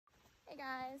Hey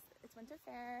guys, it's Winter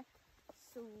Fair.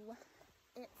 So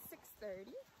it's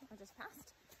 6:30, or just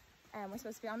past, and we're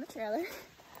supposed to be on the trailer.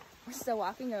 We're still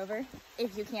walking over.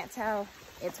 If you can't tell,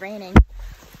 it's raining.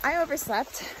 I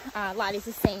overslept. Lottie's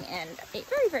just staying and ate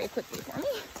very, very quickly for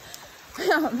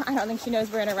me. I don't think she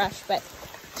knows we're in a rush, but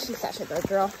she's such a good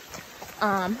girl.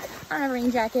 I don't have a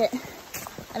rain jacket.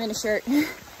 I'm in a shirt.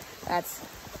 That's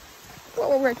what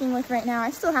we're working with right now.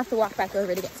 I still have to walk back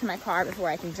over to get to my car before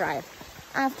I can drive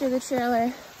after the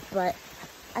trailer, but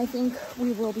I think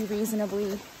we will be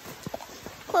reasonably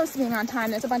close to being on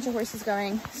time. There's a bunch of horses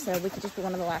going, so we could just be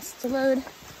one of the last to load.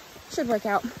 Should work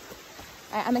out.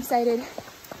 I'm excited.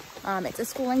 It's a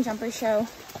schooling jumper show,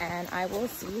 and I will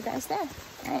see you guys there.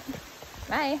 All right,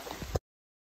 bye.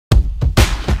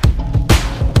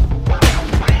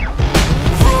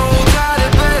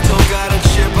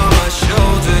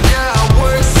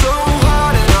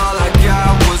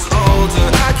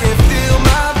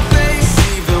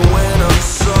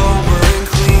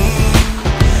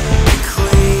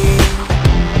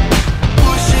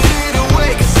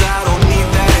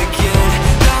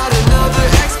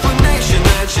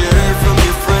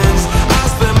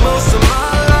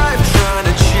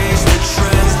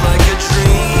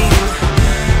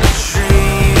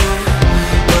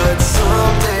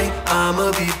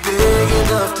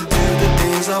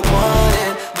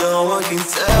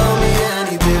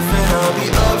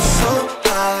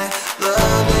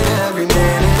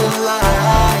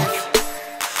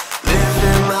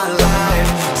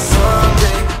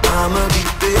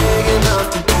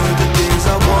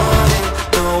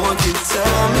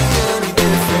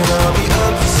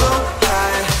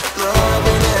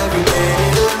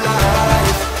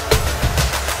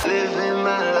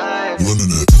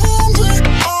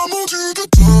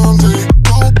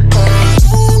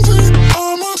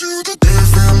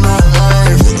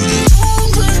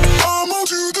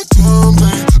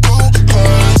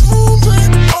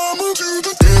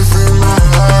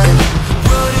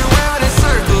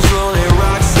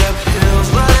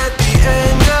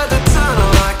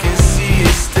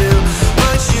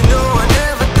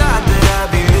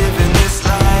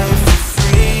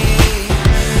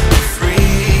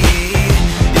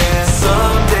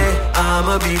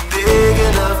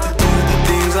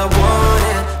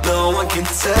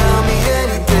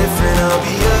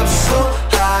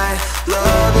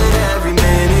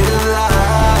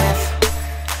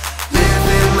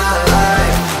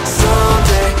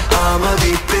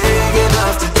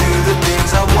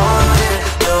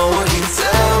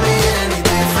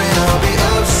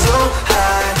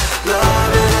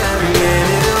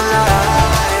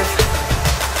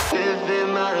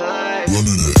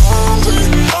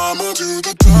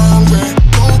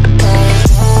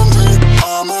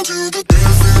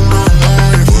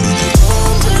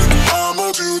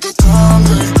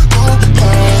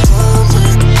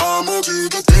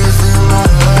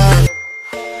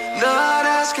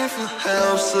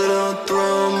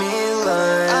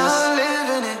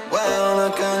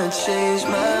 Change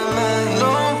my mind.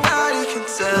 Nobody can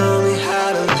tell me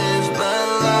how to live my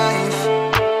life.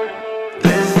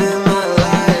 Living my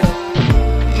life.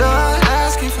 Not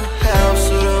asking for help,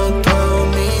 so don't throw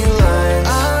me lines.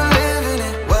 I'm living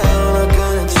it well, not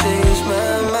gonna change my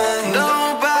mind.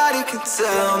 Nobody can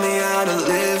tell me how to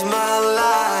live my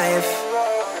life.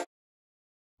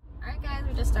 Alright guys,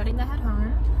 we're just starting to head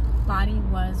home. Lottie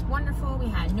was wonderful. We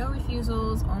had no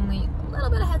refusals, only a little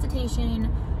bit of hesitation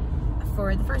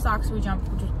for the first oxford jump,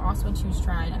 which was also a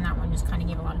 2-stride, and that one just kind of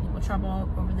gave a lot of people trouble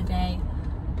over the day.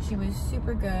 She was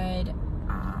super good,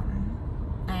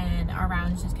 and our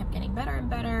rounds just kept getting better and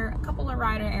better. A couple of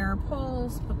rider error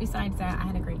pulls, but besides that, I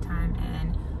had a great time,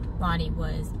 and Lottie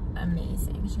was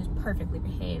amazing. She was perfectly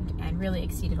behaved and really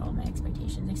exceeded all my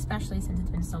expectations, especially since it's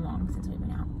been so long since we've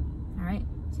been out. All right,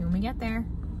 see you when we get there.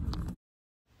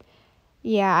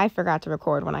 Yeah, I forgot to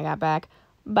record when I got back.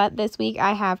 But this week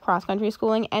I have cross-country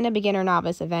schooling and a beginner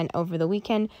novice event over the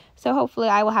weekend. So hopefully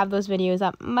I will have those videos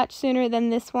up much sooner than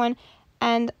this one.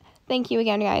 And thank you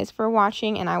again, guys, for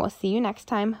watching, and I will see you next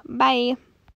time. Bye!